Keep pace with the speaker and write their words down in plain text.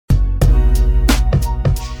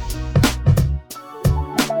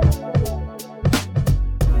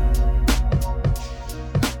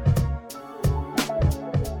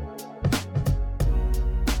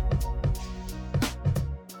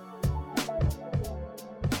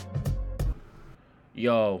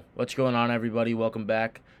Yo, what's going on, everybody? Welcome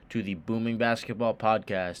back to the Booming Basketball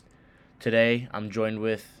Podcast. Today, I'm joined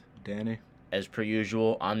with, Danny. as per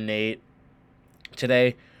usual, I'm Nate.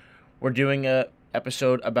 Today, we're doing a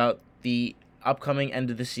episode about the upcoming end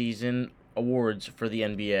of the season awards for the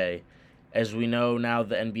NBA. As we know now,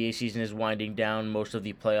 the NBA season is winding down. Most of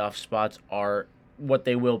the playoff spots are what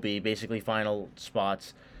they will be, basically final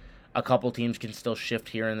spots. A couple teams can still shift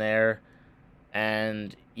here and there.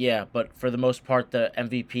 And yeah, but for the most part, the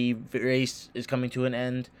MVP race is coming to an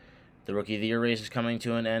end. The Rookie of the Year race is coming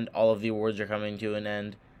to an end. All of the awards are coming to an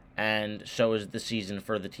end. And so is the season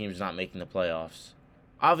for the teams not making the playoffs.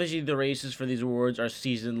 Obviously, the races for these awards are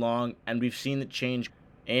season long, and we've seen it change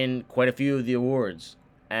in quite a few of the awards.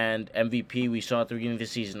 And MVP, we saw at the beginning of the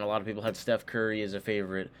season, a lot of people had Steph Curry as a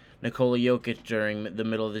favorite. Nikola Jokic during the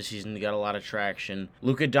middle of the season got a lot of traction.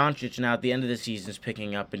 Luka Doncic now at the end of the season is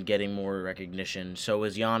picking up and getting more recognition. So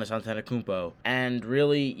is Giannis Antetokounmpo. And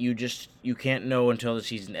really, you can't know until the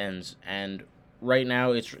season ends. And right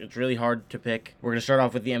now, it's really hard to pick. We're gonna start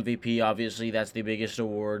off with the MVP. Obviously, that's the biggest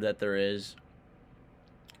award that there is.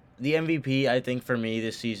 The MVP, I think, for me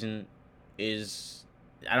this season is,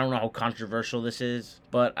 I don't know how controversial this is,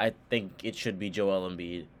 but I think it should be Joel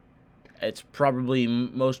Embiid. It's probably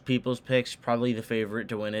most people's picks, probably the favorite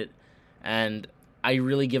to win it. And I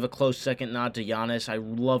really give a close second nod to Giannis. I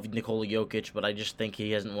love Nikola Jokic, but I just think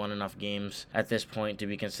he hasn't won enough games at this point to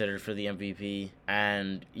be considered for the MVP.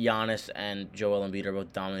 And Giannis and Joel Embiid are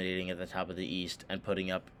both dominating at the top of the East and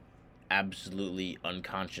putting up absolutely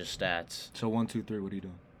unconscious stats. So 1, 2, 3. What are you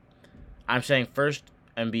doing? I'm saying first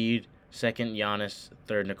Embiid, second Giannis,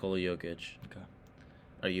 third Nikola Jokic. Okay.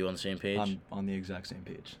 Are you on the same page? I'm on the exact same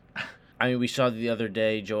page. I mean, we saw the other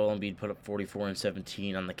day Joel Embiid put up 44 and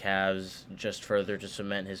 17 on the Cavs, just further to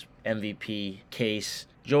cement his MVP case.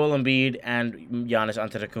 Joel Embiid and Giannis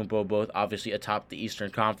Antetokounmpo both obviously atop the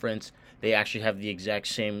Eastern Conference. They actually have the exact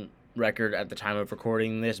same record at the time of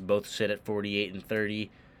recording this. Both sit at 48 and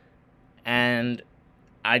 30. And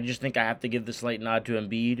I just think I have to give the slight nod to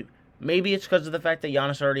Embiid. Maybe it's because of the fact that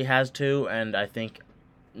Giannis already has two, and I think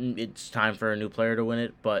it's time for a new player to win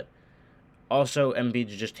it, but also,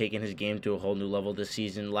 Embiid's just taken his game to a whole new level this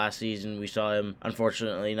season. Last season, we saw him,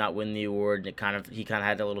 unfortunately, not win the award. He kind of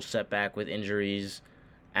had a little setback with injuries.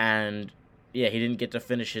 And, yeah, he didn't get to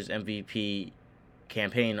finish his MVP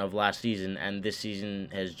campaign of last season. And this season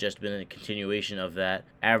has just been a continuation of that,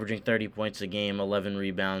 averaging 30 points a game, 11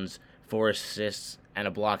 rebounds, 4 assists, and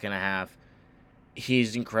a block and a half.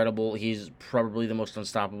 He's incredible. He's probably the most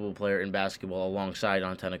unstoppable player in basketball alongside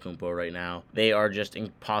Antetokounmpo right now. They are just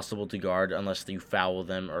impossible to guard unless you foul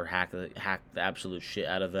them or hack the absolute shit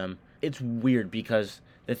out of them. It's weird because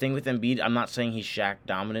the thing with Embiid, I'm not saying he's Shaq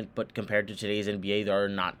dominant, but compared to today's NBA, there are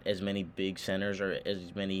not as many big centers or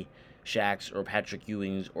as many Shaqs or Patrick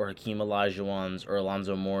Ewings or Hakeem Olajuwons or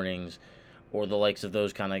Alonzo Mournings or the likes of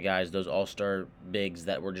those kind of guys, those all-star bigs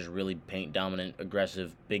that were just really paint dominant,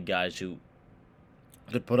 aggressive, big guys who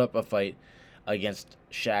could put up a fight against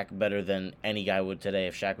Shaq better than any guy would today.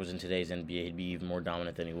 If Shaq was in today's NBA, he'd be even more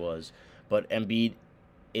dominant than he was. But Embiid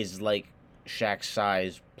is like Shaq's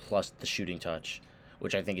size plus the shooting touch,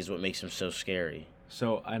 which I think is what makes him so scary.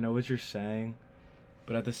 So I know what you're saying,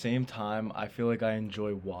 but at the same time, I feel like I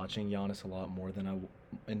enjoy watching Giannis a lot more than I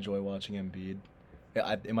enjoy watching Embiid.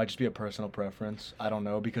 It might just be a personal preference. I don't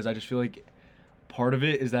know, because I just feel like part of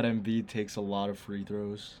it is that Embiid takes a lot of free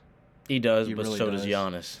throws. He does, He but really so does. does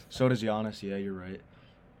Giannis. So does Giannis, yeah, you're right.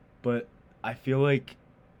 But I feel like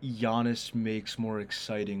Giannis makes more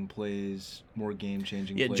exciting plays, more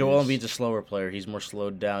game-changing Yeah, plays. Joel Embiid's a slower player. He's more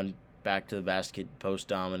slowed down, back to the basket,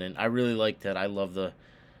 post-dominant. I really like that. I love the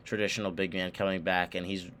traditional big man coming back, and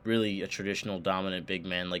he's really a traditional dominant big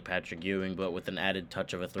man like Patrick Ewing, but with an added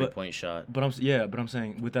touch of a three-point shot. But I'm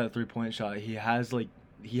saying with that three-point shot, he has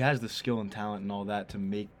the skill and talent and all that to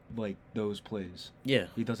make those plays. Yeah.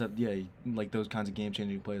 He does that. Yeah, those kinds of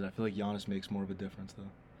game-changing plays. I feel like Giannis makes more of a difference though.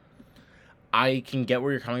 I can get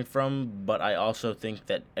where you're coming from, but I also think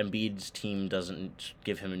that Embiid's team doesn't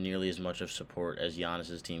give him nearly as much of support as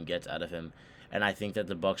Giannis's team gets out of him. And I think that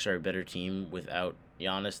the Bucks are a better team without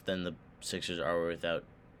Giannis than the Sixers are without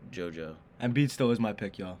JoJo. Embiid still is my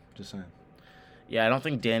pick, y'all. Just saying. Yeah, I don't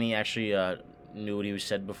think Danny actually knew what he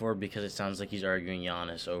said before because it sounds like he's arguing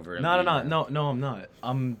Giannis over Embiid. No, I'm not.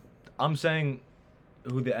 I'm saying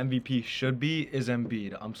who the MVP should be is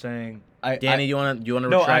Embiid. I'm saying Danny, do you want to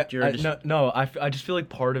retract your? I just feel like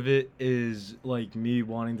part of it is like me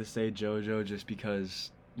wanting to say JoJo just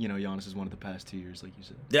because Giannis is one of the past 2 years, like you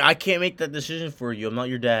said. Yeah, I can't make that decision for you. I'm not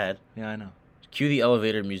your dad. Yeah, I know. Cue the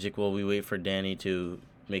elevator music while we wait for Danny to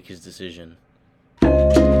make his decision.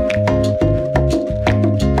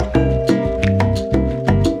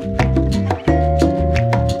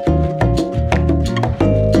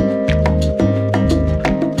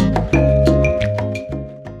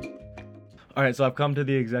 right, so I've come to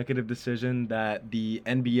the executive decision that the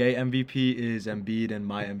NBA MVP is Embiid and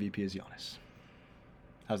my MVP is Giannis.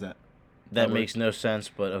 How's that? That That makes no sense,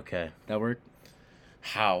 but okay. That work?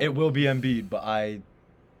 How? It will be Embiid, but I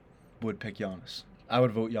would pick Giannis. I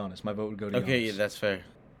would vote Giannis. My vote would go to Giannis. Okay, yeah, that's fair.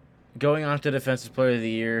 Going on to Defensive Player of the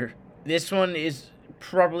Year, this one is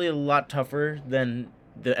probably a lot tougher than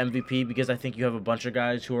the MVP because I think you have a bunch of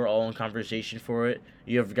guys who are all in conversation for it.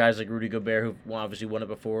 You have guys like Rudy Gobert who obviously won it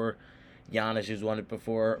before, Giannis who's won it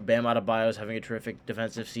before, Bam Adebayo's having a terrific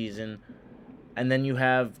defensive season, and then you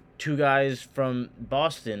have two guys from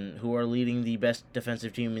Boston who are leading the best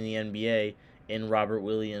defensive team in the NBA in Robert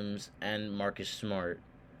Williams and Marcus Smart.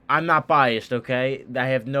 I'm not biased, okay? I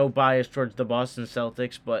have no bias towards the Boston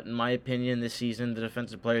Celtics, but in my opinion, this season, the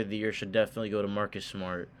Defensive Player of the Year should definitely go to Marcus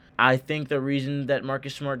Smart. I think the reason that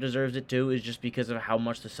Marcus Smart deserves it too is just because of how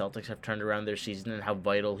much the Celtics have turned around their season and how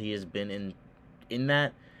vital he has been in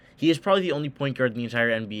that. He is probably the only point guard in the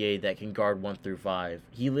entire NBA that can guard 1 through 5.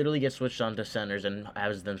 He literally gets switched on to centers and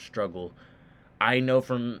has them struggle. I know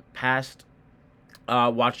from past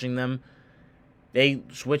watching them, they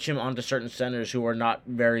switch him onto certain centers who are not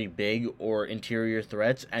very big or interior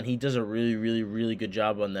threats, and he does a really, really, really good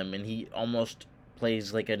job on them, and he almost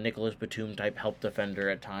plays like a Nicholas Batum type help defender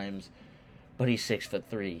at times, but he's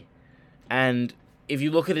 6'3". And if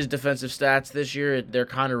you look at his defensive stats this year, they're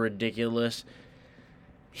kind of ridiculous.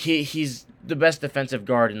 He's the best defensive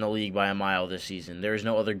guard in the league by a mile this season. There is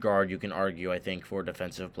no other guard you can argue, I think, for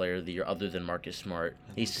Defensive Player of the Year other than Marcus Smart.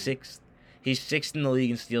 He's sixth in the league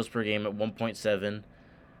in steals per game at 1.7.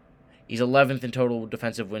 He's 11th in total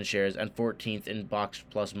defensive win shares and 14th in box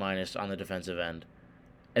plus minus on the defensive end.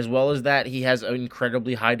 As well as that, he has an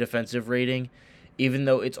incredibly high defensive rating, even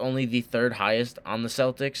though it's only the third highest on the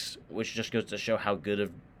Celtics, which just goes to show how good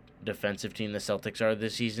of defensive team the Celtics are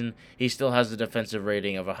this season. He still has a defensive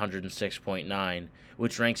rating of 106.9,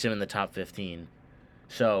 which ranks him in the top 15.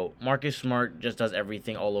 So Marcus Smart just does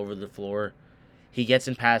everything all over the floor. He gets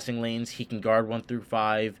in passing lanes. He can guard 1 through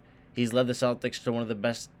 5. He's led the Celtics to one of the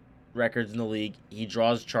best records in the league. He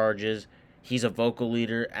draws charges. He's a vocal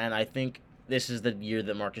leader, and I think this is the year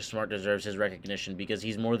that Marcus Smart deserves his recognition because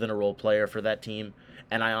he's more than a role player for that team,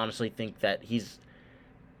 and I honestly think that he's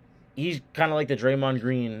kind of like the Draymond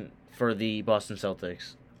Green for the Boston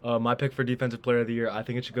Celtics. My pick for Defensive Player of the Year, I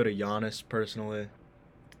think it should go to Giannis personally.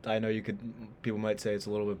 I know people might say it's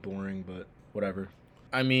a little bit boring, but whatever.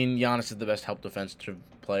 I mean, Giannis is the best help defensive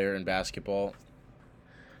player in basketball.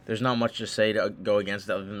 There's not much to say to go against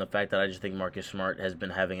other than the fact that I just think Marcus Smart has been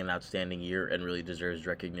having an outstanding year and really deserves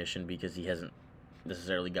recognition because he hasn't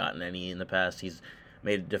necessarily gotten any in the past. He's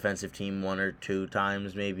made a defensive team 1 or 2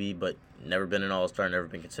 times maybe, but never been an all-star, never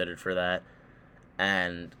been considered for that.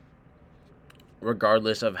 And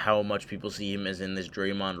regardless of how much people see him as in this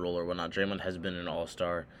Draymond role or whatnot, Draymond has been an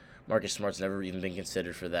all-star. Marcus Smart's never even been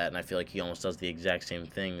considered for that, and I feel like he almost does the exact same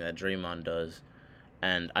thing that Draymond does.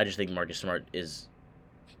 And I just think Marcus Smart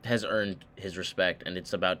has earned his respect, and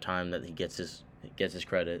it's about time that he gets his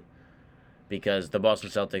credit because the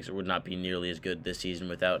Boston Celtics would not be nearly as good this season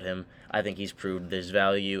without him. I think he's proved his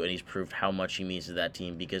value, and he's proved how much he means to that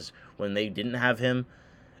team because when they didn't have him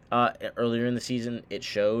earlier in the season, it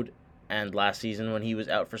showed. And last season, when he was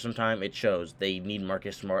out for some time, it shows. They need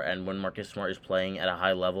Marcus Smart, and when Marcus Smart is playing at a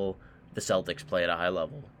high level, the Celtics play at a high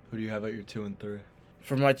level. Who do you have at your 2 and 3?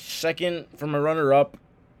 For my runner-up,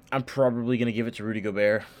 I'm probably going to give it to Rudy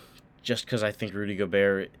Gobert, just because I think Rudy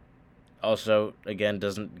Gobert also, again,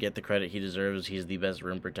 doesn't get the credit he deserves. He's the best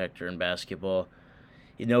rim protector in basketball.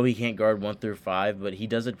 You know he can't guard 1 through 5, but he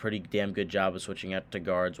does a pretty damn good job of switching out to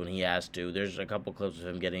guards when he has to. There's a couple clips of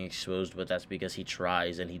him getting exposed, but that's because he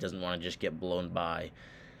tries and he doesn't want to just get blown by.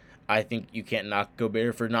 I think you can't knock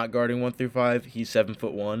Gobert for not guarding 1 through 5. He's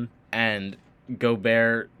 7'1", and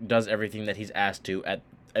Gobert does everything that he's asked to at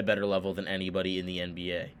a better level than anybody in the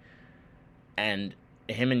NBA. And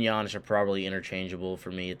him and Giannis are probably interchangeable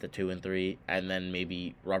for me at the 2 and 3, and then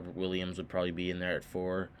maybe Robert Williams would probably be in there at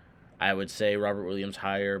 4. I would say Robert Williams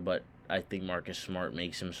higher, but I think Marcus Smart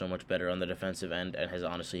makes him so much better on the defensive end and has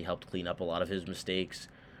honestly helped clean up a lot of his mistakes.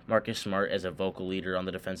 Marcus Smart, as a vocal leader on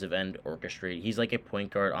the defensive end, he's like a point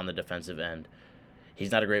guard on the defensive end.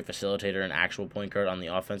 He's not a great facilitator and actual point guard on the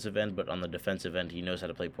offensive end, but on the defensive end, he knows how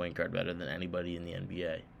to play point guard better than anybody in the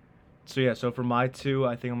NBA. So for my 2,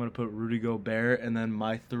 I think I'm going to put Rudy Gobert, and then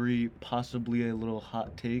my 3, possibly a little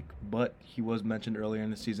hot take, but he was mentioned earlier in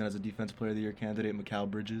the season as a Defensive Player of the Year candidate, Mikal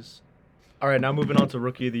Bridges. All right, now moving on to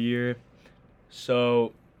Rookie of the Year.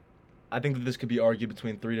 So I think that this could be argued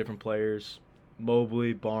between 3 different players,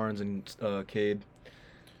 Mobley, Barnes, and Cade.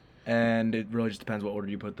 And it really just depends what order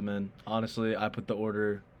you put them in. Honestly, I put the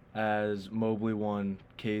order as Mobley 1,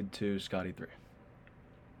 Cade 2, Scotty 3.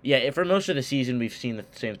 Yeah, for most of the season, we've seen the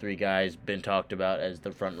same three guys been talked about as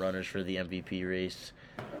the front runners for the MVP race.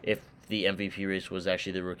 If the MVP race was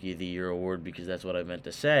actually the Rookie of the Year award, because that's what I meant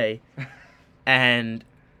to say. And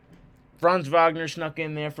Franz Wagner snuck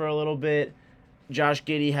in there for a little bit. Josh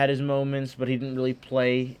Giddey had his moments, but he didn't really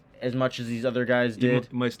play as much as these other guys did.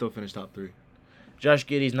 He might still finish top 3. Josh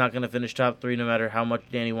Giddey's not going to finish top 3 no matter how much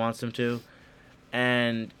Danny wants him to.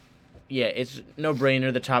 And yeah, it's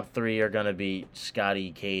no-brainer. The top 3 are going to be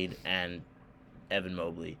Scotty, Cade, and Evan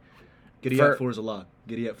Mobley. Giddey at 4 is a lock.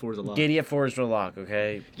 Giddey at 4 is a lock. Giddey at 4 is for a lock,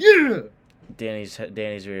 okay? Yeah! Danny's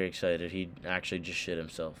very excited. He actually just shit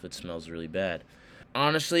himself. It smells really bad.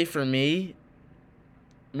 Honestly, for me,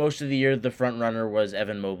 most of the year the front runner was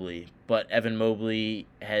Evan Mobley. But Evan Mobley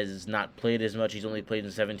has not played as much. He's only played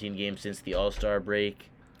in 17 games since the All-Star break.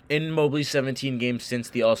 In Mobley's 17 games since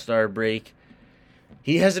the All-Star break,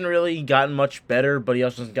 he hasn't really gotten much better, but he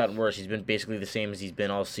also hasn't gotten worse. He's been basically the same as he's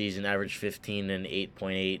been all season, averaged 15 and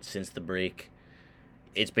 8.8 since the break.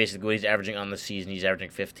 It's basically what he's averaging on the season. He's averaging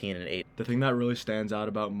 15 and 8. The thing that really stands out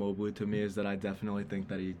about Mobley to me is that I definitely think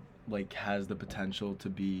that he has the potential to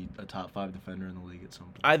be a top 5 defender in the league at some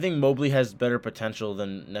point. I think Mobley has better potential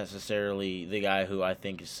than necessarily the guy who I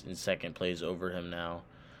think is in second plays over him now.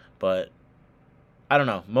 But I don't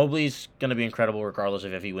know. Mobley's going to be incredible regardless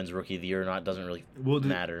of if he wins Rookie of the Year or not. It doesn't really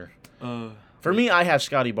matter. For me, I have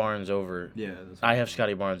Scotty Barnes over. Yeah, I have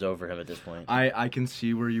Scotty Barnes over him at this point. I can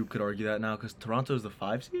see where you could argue that now because Toronto's the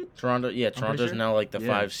 5 seed. Toronto's sure. now like the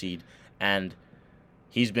 5 seed, and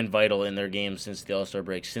he's been vital in their games since the All-Star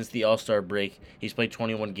break. Since the All-Star break, he's played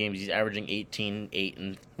 21 games. He's averaging 18, 8,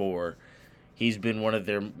 and 4. He's been one of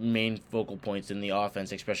their main focal points in the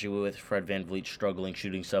offense, especially with Fred VanVleet struggling,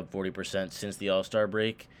 shooting sub 40% since the All-Star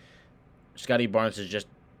break. Scotty Barnes has just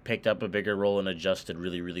picked up a bigger role and adjusted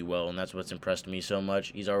really, really well, and that's what's impressed me so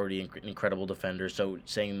much. He's already an incredible defender, so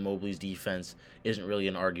saying Mobley's defense isn't really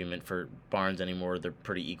an argument for Barnes anymore. They're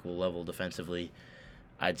pretty equal level defensively,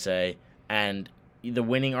 I'd say. And the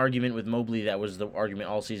winning argument with Mobley, that was the argument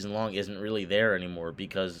all season long, isn't really there anymore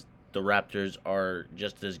because the Raptors are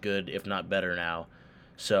just as good, if not better now.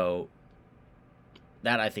 So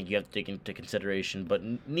that I think you have to take into consideration, but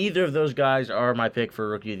neither of those guys are my pick for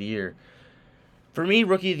Rookie of the Year. For me,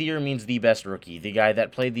 Rookie of the Year means the best rookie, the guy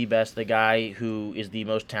that played the best, the guy who is the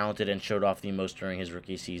most talented and showed off the most during his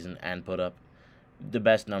rookie season and put up the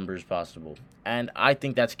best numbers possible. And I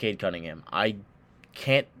think that's Cade Cunningham. I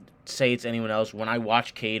can't say it's anyone else. When I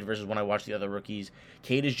watch Cade versus when I watch the other rookies,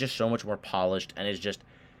 Cade is just so much more polished and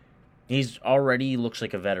he's already looks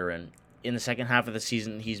like a veteran. In the second half of the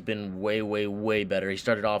season, he's been way, way, way better. He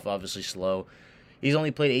started off obviously slow. He's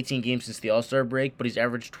only played 18 games since the All-Star break, but he's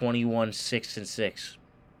averaged 21, 6, and 6.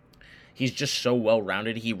 He's just so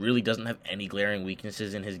well-rounded. He really doesn't have any glaring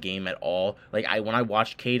weaknesses in his game at all. Like, when I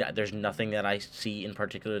watch Cade, there's nothing that I see in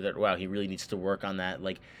particular that, wow, he really needs to work on that.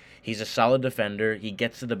 Like, he's a solid defender. He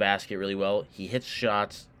gets to the basket really well. He hits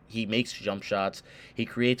shots. He makes jump shots. He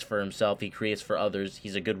creates for himself. He creates for others.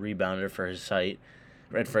 He's a good rebounder for his height.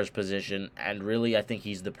 At first position, and really I think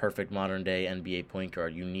he's the perfect modern-day NBA point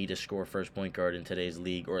guard. You need a score-first point guard in today's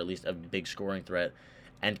league, or at least a big scoring threat,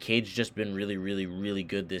 and Cade's just been really, really, really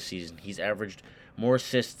good this season. He's averaged more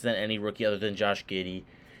assists than any rookie other than Josh Giddey.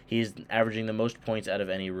 He's averaging the most points out of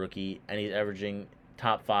any rookie, and he's averaging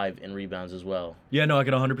top 5 in rebounds as well. Yeah, no, I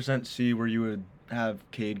could 100% see where you would have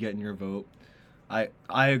Cade getting your vote. I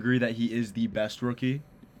agree that he is the best rookie.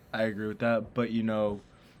 I agree with that, but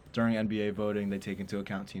during NBA voting, they take into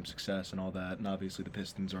account team success and all that, and obviously the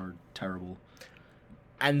Pistons are terrible.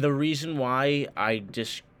 And the reason why I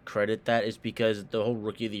discredit that is because the whole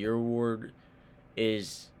Rookie of the Year award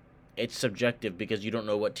it's subjective because you don't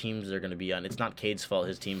know what teams they're going to be on. It's not Cade's fault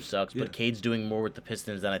his team sucks, but Cade's doing more with the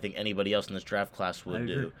Pistons than I think anybody else in this draft class would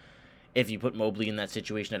do. If you put Mobley in that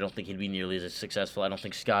situation, I don't think he'd be nearly as successful. I don't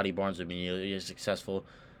think Scotty Barnes would be nearly as successful.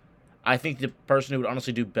 I think the person who would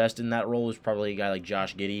honestly do best in that role is probably a guy like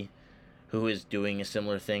Josh Giddey, who is doing a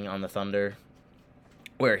similar thing on the Thunder,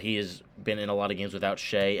 where he has been in a lot of games without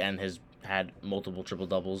Shea and has had multiple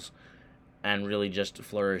triple-doubles and really just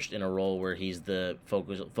flourished in a role where he's the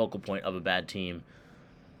focal point of a bad team.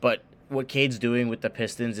 But what Cade's doing with the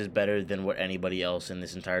Pistons is better than what anybody else in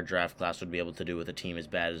this entire draft class would be able to do with a team as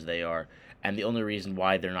bad as they are. And the only reason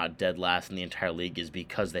why they're not dead last in the entire league is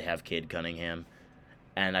because they have Cade Cunningham.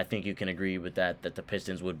 And I think you can agree with that the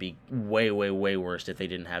Pistons would be way, way, way worse if they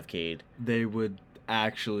didn't have Cade. They would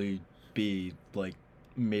actually be,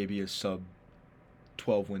 maybe a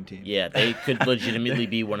sub-12-win team. Yeah, they could legitimately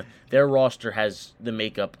be one. Their roster has the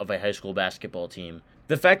makeup of a high school basketball team.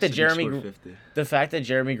 The fact that He Jeremy scored 50. The fact that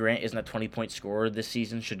Jeremy Grant isn't a 20-point scorer this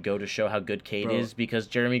season should go to show how good Cade Bro. is, because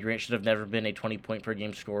Jeremy Grant should have never been a 20-point per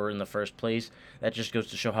game scorer in the first place. That just goes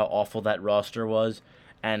to show how awful that roster was,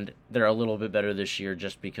 and they're a little bit better this year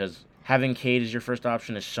just because having Cade as your first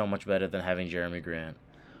option is so much better than having Jeremy Grant.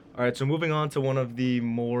 All right, so moving on to one of the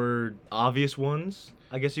more obvious ones,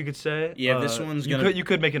 I guess you could say. Yeah, this one's you gonna- you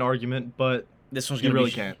could make an argument, but This one's You gonna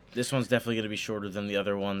really be can't. This one's definitely gonna be shorter than the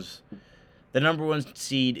other ones. The number one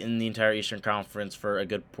seed in the entire Eastern Conference for a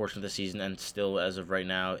good portion of the season, and still as of right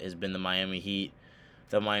now, has been the Miami Heat.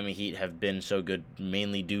 The Miami Heat have been so good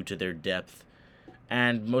mainly due to their depth,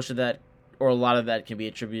 and most of that, or a lot of that, can be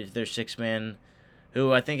attributed to their six-man,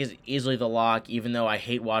 who I think is easily the lock. Even though I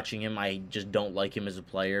hate watching him, I just don't like him as a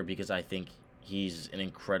player because I think he's an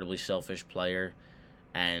incredibly selfish player,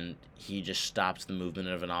 and he just stops the movement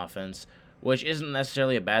of an offense. Which isn't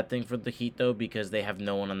necessarily a bad thing for the Heat, though, because they have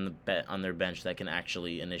no one on their bench that can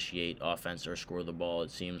actually initiate offense or score the ball, it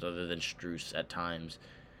seems, other than Strus at times.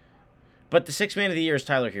 But the sixth man of the year is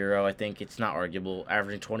Tyler Hero. I think it's not arguable,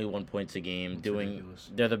 averaging 21 points a game. That's ridiculous.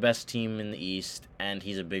 They're the best team in the East, and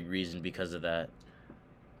he's a big reason because of that.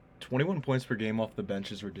 21 points per game off the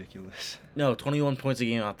bench is ridiculous. No, 21 points a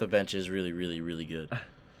game off the bench is really, really, really good.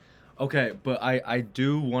 Okay, but I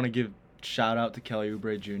do want to give shout out to Kelly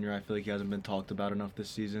Oubre Jr. I feel like he hasn't been talked about enough this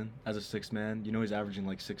season as a sixth man. You know he's averaging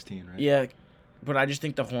like 16, right? Yeah, but I just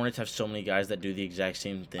think the Hornets have so many guys that do the exact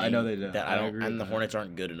same thing. I know they do. That I I don't, agree and with the that. Hornets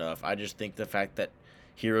aren't good enough. I just think the fact that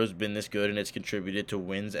Hero's been this good and it's contributed to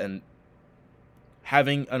wins, and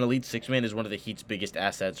having an elite six man is one of the Heat's biggest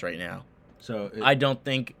assets right now. So I don't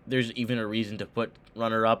think there's even a reason to put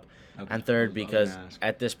runner up okay, and third I was because gonna ask.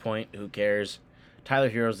 at this point, who cares? Tyler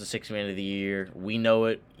Hero's the sixth man of the year. We know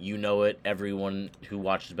it. You know it. Everyone who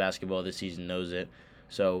watches basketball this season knows it.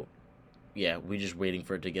 So, yeah, we're just waiting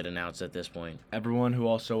for it to get announced at this point. Everyone who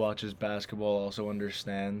also watches basketball also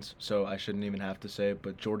understands, so I shouldn't even have to say it,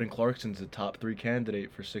 but Jordan Clarkson's the top 3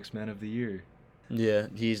 candidate for sixth man of the year. Yeah,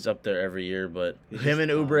 he's up there every year, but He's him just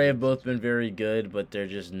and not Oubre have good. both been very good, but they're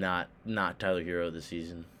just not Tyler Hero this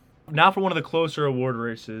season. Now for one of the closer award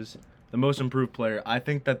races, the most improved player. I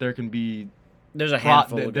think that there can be There's a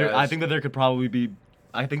handful of guys. I think that there could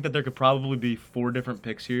probably be 4 different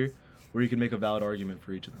picks here where you can make a valid argument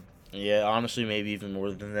for each of them. Yeah, honestly, maybe even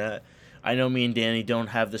more than that. I know me and Danny don't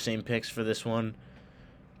have the same picks for this one,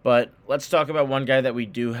 but let's talk about one guy that we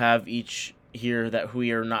do have each here that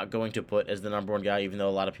we are not going to put as the number one guy, even though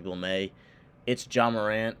a lot of people may. It's Ja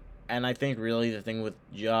Morant, and I think really the thing with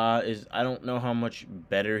Ja is I don't know how much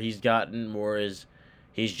better he's gotten, more is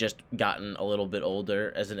he's just gotten a little bit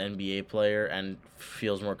older as an NBA player and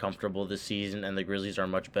feels more comfortable this season, and the Grizzlies are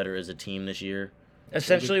much better as a team this year.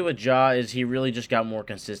 Essentially, with Ja is he really just got more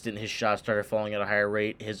consistent. His shots started falling at a higher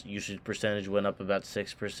rate. His usage percentage went up about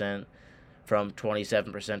 6% from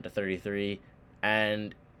 27% to 33%.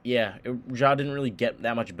 And, yeah, Ja didn't really get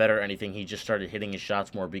that much better or anything. He just started hitting his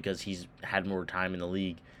shots more because he's had more time in the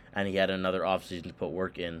league and he had another offseason to put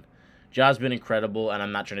work in. Ja's been incredible, and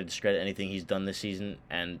I'm not trying to discredit anything he's done this season.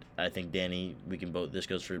 And I think, Danny, we can both, this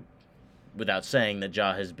goes for without saying that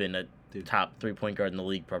Ja has been a top 3-point guard in the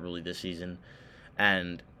league probably this season.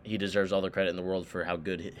 And he deserves all the credit in the world for how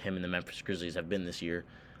good him and the Memphis Grizzlies have been this year.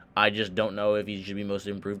 I just don't know if he should be most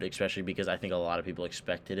improved, especially because I think a lot of people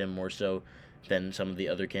expected him more so than some of the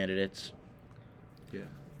other candidates. Yeah.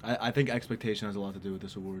 I think expectation has a lot to do with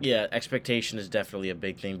this award. Yeah, expectation is definitely a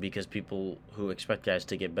big thing because people who expect guys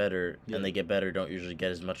to get better and they get better don't usually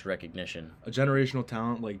get as much recognition. A generational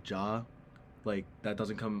talent like Ja, like that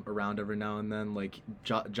doesn't come around every now and then. Like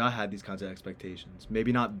Ja had these kinds of expectations.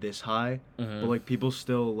 Maybe not this high, but like people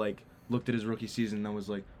still like looked at his rookie season and was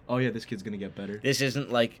like, "Oh yeah, this kid's gonna get better." This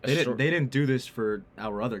isn't like They didn't do this for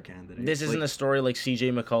our other candidates. This isn't like, a story like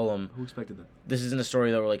C.J. McCollum. who expected that. This isn't a story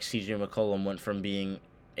though where like C.J. McCollum went from being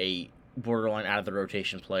a borderline out of the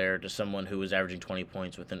rotation player to someone who was averaging 20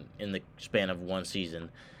 points in the span of one season.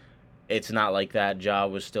 It's not like that. Ja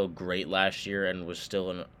was still great last year and was still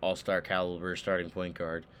an all-star caliber starting point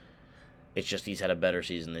guard. It's just he's had a better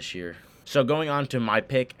season this year. So going on to my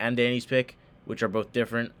pick and Danny's pick, which are both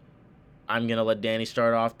different, I'm going to let Danny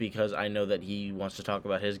start off because I know that he wants to talk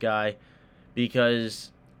about his guy.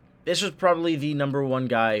 Because this was probably the number one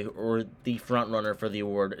guy or the front runner for the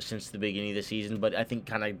award since the beginning of the season, but I think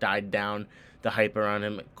kind of died down. The hype around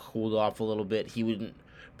him cooled off a little bit. He wouldn't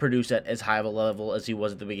produce at as high of a level as he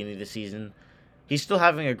was at the beginning of the season. He's still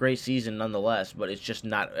having a great season nonetheless, but it's just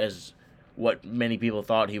not as what many people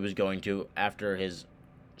thought he was going to after his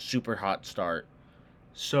super hot start.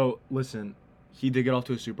 So listen, he did get off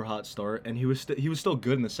to a super hot start, and he was still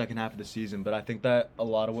good in the second half of the season. But I think that a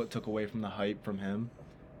lot of what took away from the hype from him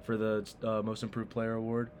for the most improved player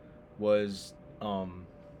award was,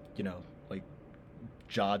 you know, like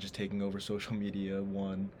Ja just taking over social media,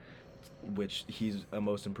 one, which he's a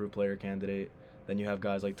most improved player candidate. Then you have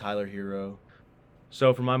guys like Tyler Hero.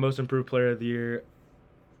 So for my most improved player of the year,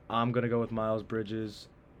 I'm gonna go with Miles Bridges.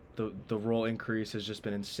 The role increase has just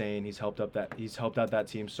been insane. He's helped out that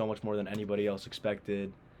team so much more than anybody else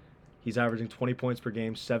expected. He's averaging 20 points per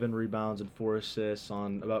game, 7 rebounds, and 4 assists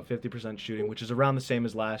on about 50% shooting, which is around the same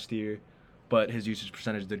as last year, but his usage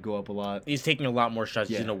percentage did go up a lot. He's taking a lot more shots.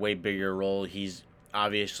 He's Yeah. in a way bigger role. He's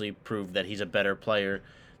obviously proved that he's a better player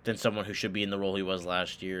than someone who should be in the role he was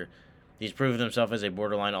last year. He's proven himself as a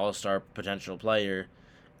borderline all-star potential player,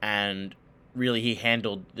 and really he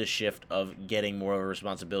handled the shift of getting more of a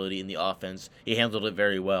responsibility in the offense. He handled it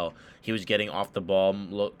very well. He was getting off the ball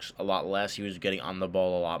looks a lot less. He was getting on the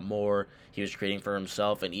ball a lot more. He was creating for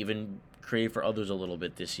himself and even creating for others a little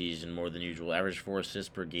bit this season more than usual. Averaged 4 assists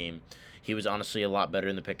per game. He was honestly a lot better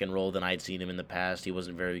in the pick and roll than I'd seen him in the past. He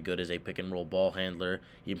wasn't very good as a pick and roll ball handler.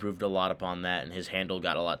 He improved a lot upon that, and his handle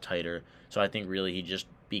got a lot tighter. So I think really he just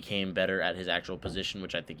became better at his actual position,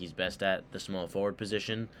 which I think he's best at, the small forward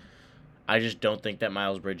position. I just don't think that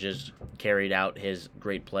Miles Bridges carried out his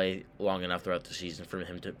great play long enough throughout the season for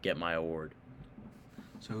him to get my award.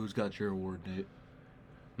 So who's got your award, Nate?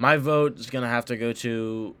 My vote is going to have to go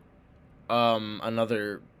to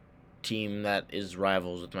another team that is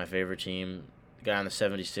rivals with my favorite team, the guy on the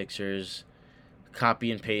 76ers,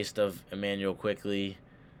 copy and paste of Emmanuel Quickley,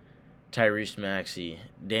 Tyrese Maxey.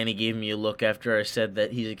 Danny gave me a look after I said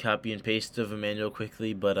that he's a copy and paste of Emmanuel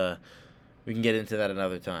Quickley, but we can get into that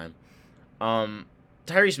another time.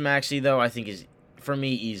 Tyrese Maxey, though, I think is, for me,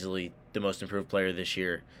 easily the most improved player this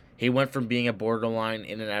year. He went from being a borderline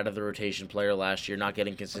in and out of the rotation player last year, not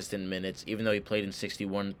getting consistent minutes. Even though he played in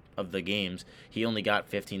 61 of the games, he only got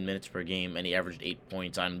 15 minutes per game, and he averaged 8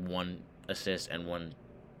 points on 1 assist and 1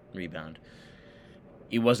 rebound.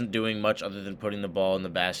 He wasn't doing much other than putting the ball in the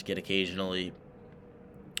basket occasionally,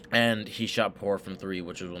 and he shot poor from 3,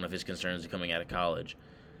 which was one of his concerns coming out of college.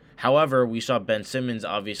 However, we saw Ben Simmons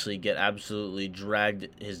obviously get absolutely dragged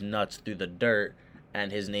his nuts through the dirt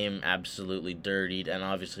and his name absolutely dirtied, and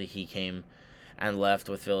obviously he came and left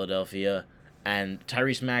with Philadelphia, and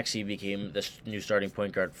Tyrese Maxey became the new starting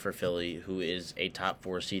point guard for Philly, who is a top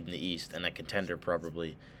 4 seed in the East and a contender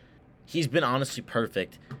probably. He's been honestly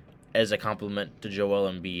perfect as a complement to Joel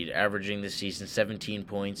Embiid, averaging this season 17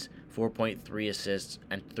 points, 4.3 assists,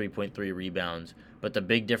 and 3.3 rebounds. But the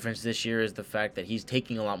big difference this year is the fact that he's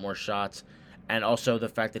taking a lot more shots, and also the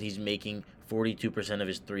fact that he's making 42% of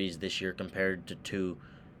his threes this year compared to 2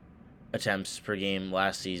 attempts per game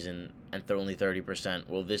last season and only 30%.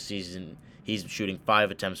 Well, this season he's shooting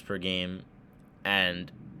 5 attempts per game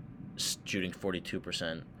and shooting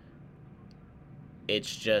 42%.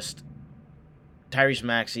 It's just Tyrese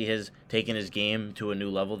Maxey has taken his game to a new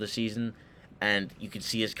level this season, and you can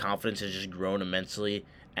see his confidence has just grown immensely,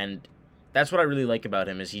 and that's what I really like about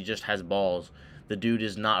him is he just has balls. The dude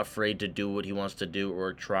is not afraid to do what he wants to do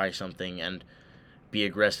or try something and be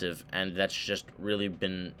aggressive, and that's just really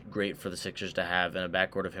been great for the Sixers to have, and a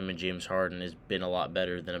backcourt of him and James Harden has been a lot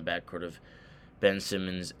better than a backcourt of Ben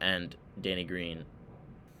Simmons and Danny Green.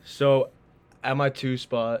 So, at my 2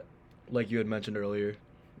 spot, like you had mentioned earlier,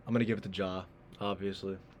 I'm going to give it to Ja,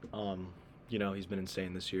 obviously. He's been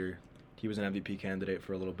insane this year. He was an MVP candidate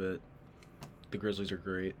for a little bit. The Grizzlies are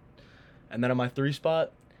great. And then on my 3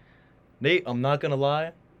 spot, Nate, I'm not going to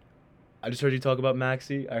lie. I just heard you talk about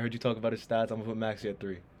Maxey. I heard you talk about his stats. I'm going to put Maxey at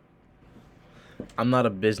 3. I'm not a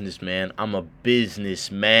businessman. I'm a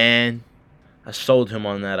businessman. I sold him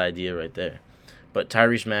on that idea right there. But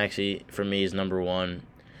Tyrese Maxey, for me, is number 1.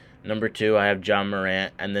 Number 2, I have John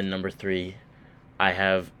Morant. And then number 3, I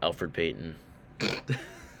have Elfrid Payton.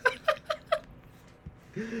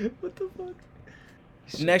 What the fuck?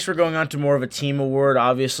 Next, we're going on to more of a team award.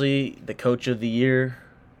 Obviously, the coach of the year.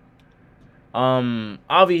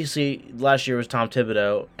 Obviously, last year was Tom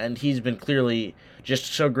Thibodeau, and he's been clearly just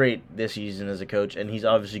so great this season as a coach, and he's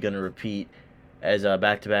obviously going to repeat as a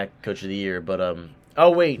back-to-back coach of the year. But oh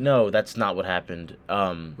wait, no, that's not what happened.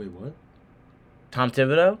 Wait, what? Tom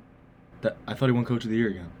Thibodeau I thought he won coach of the year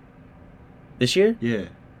again. this year? Yeah.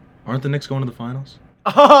 Aren't the Knicks going to the finals?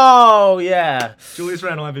 Oh yeah, Julius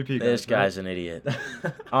Randle MVP. this guy's an idiot.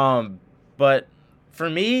 But for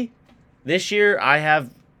me, this year I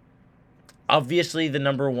have obviously the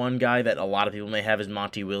number 1 guy that a lot of people may have is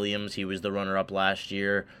Monty Williams. He was the runner-up last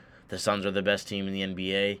year. The Suns are the best team in the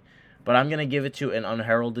NBA. But I'm going to give it to an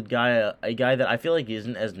unheralded guy, a guy that I feel like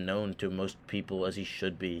isn't as known to most people as he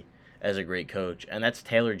should be as a great coach. And that's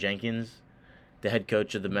Taylor Jenkins, the head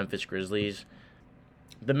coach of the Memphis Grizzlies.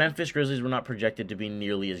 The Memphis Grizzlies were not projected to be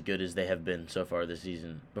nearly as good as they have been so far this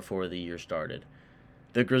season before the year started.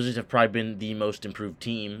 The Grizzlies have probably been the most improved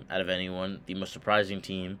team out of anyone, the most surprising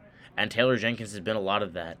team, and Taylor Jenkins has been a lot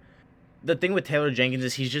of that. The thing with Taylor Jenkins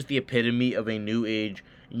is he's just the epitome of a new age,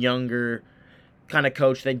 younger kind of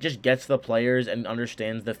coach that just gets the players and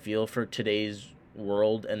understands the feel for today's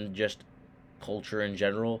world and just culture in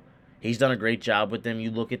general. He's done a great job with them.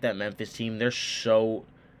 You look at that Memphis team, they're so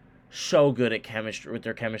good at chemistry with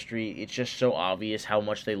their chemistry. It's just so obvious how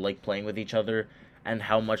much they like playing with each other and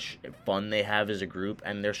how much fun they have as a group,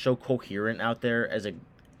 and they're so coherent out there as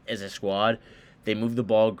a squad. They move the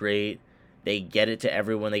ball great. They get it to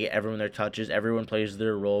everyone. They get everyone their touches. Everyone plays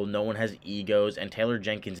their role. No one has egos, and Taylor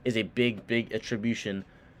Jenkins is a big attribution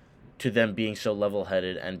to them being so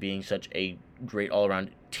level-headed and being such a great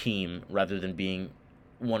all-around team rather than being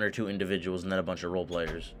one or two individuals and then a bunch of role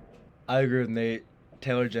players. I agree with Nate.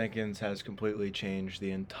 Taylor Jenkins has completely changed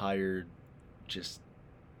the entire just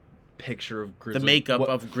picture of Grizzlies. The makeup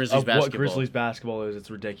of Grizzlies basketball. What Grizzlies basketball is. It's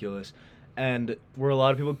ridiculous. And where a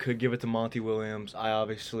lot of people could give it to Monty Williams, I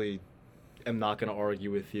obviously am not going to argue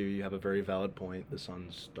with you. You have a very valid point. The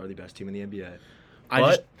Suns are the best team in the NBA.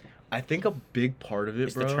 I think a big part of it,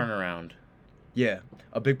 it's the turnaround. Yeah.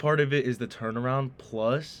 A big part of it is the turnaround.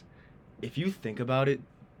 Plus, if you think about it,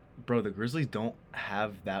 bro, the Grizzlies don't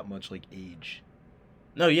have that much, age.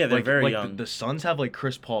 No, yeah, they're very young. The Suns have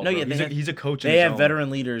Chris Paul. No, bro. Yeah, he's a coach. They have veteran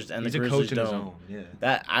leaders, and he's the Grizzlies don't. His own.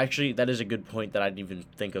 Yeah. That is a good point that I didn't even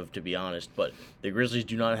think of, to be honest. But the Grizzlies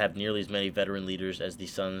do not have nearly as many veteran leaders as the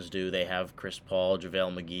Suns do. They have Chris Paul,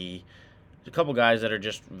 JaVale McGee, a couple guys that are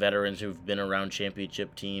just veterans who've been around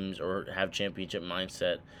championship teams or have championship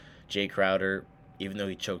mindset. Jay Crowder, even though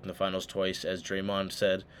he choked in the finals twice, as Draymond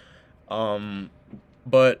said.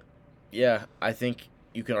 But yeah, I think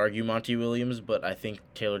you can argue Monty Williams, but I think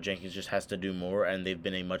Taylor Jenkins just has to do more, and they've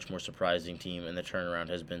been a much more surprising team, and the turnaround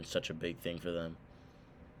has been such a big thing for them.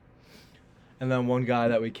 And then one guy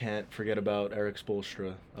that we can't forget about, Eric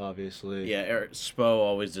Spoelstra, obviously. Yeah, Eric Spo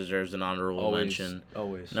always deserves an honorable mention.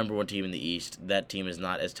 Always. Number one team in the East. That team is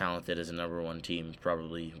not as talented as a number one team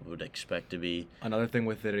probably would expect to be. Another thing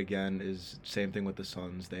with it, again, is same thing with the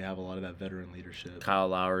Suns. They have a lot of that veteran leadership. Kyle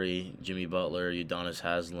Lowry, Jimmy Butler, Udonis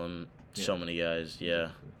Haslem, so many guys, yeah.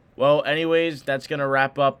 Well, anyways, that's going to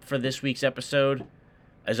wrap up for this week's episode.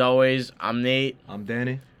 As always, I'm Nate. I'm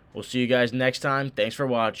Danny. We'll see you guys next time. Thanks for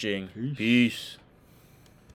watching. Peace.